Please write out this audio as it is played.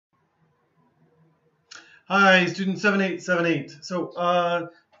Hi, student 7878. So,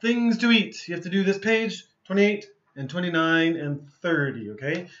 things to eat. You have to do this page, 28 and 29 and 30,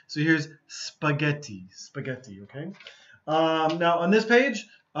 okay? So here's spaghetti, okay? Now on this page,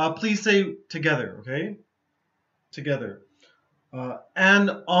 please say together, okay? Together.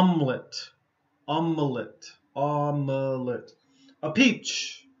 An omelet, omelet. A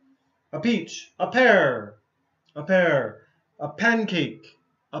peach, a pear, a pancake,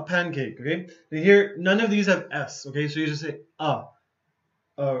 okay? Now here, none of these have S, okay? So you just say a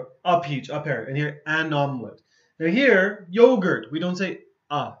peach, a pear, and here, an omelet. Now here, yogurt, we don't say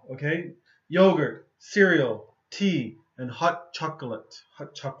okay? Yogurt, cereal, tea, and hot chocolate,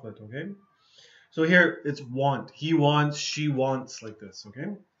 okay? So here, it's want, he wants, she wants, like this,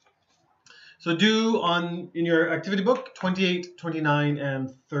 okay? So do in your activity book 28, 29,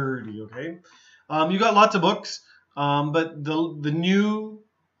 and 30, okay? You got lots of books, but the new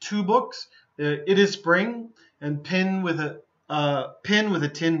two books, It is Spring and Pin with a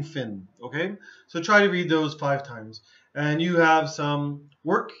Tin Fin, okay? So try to read those 5 times. And you have some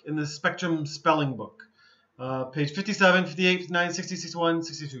work in the Spectrum Spelling Book, page 57, 58, 59, 60, 61,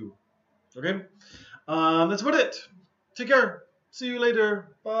 62, okay? That's about it. Take care. See you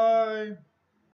later. Bye.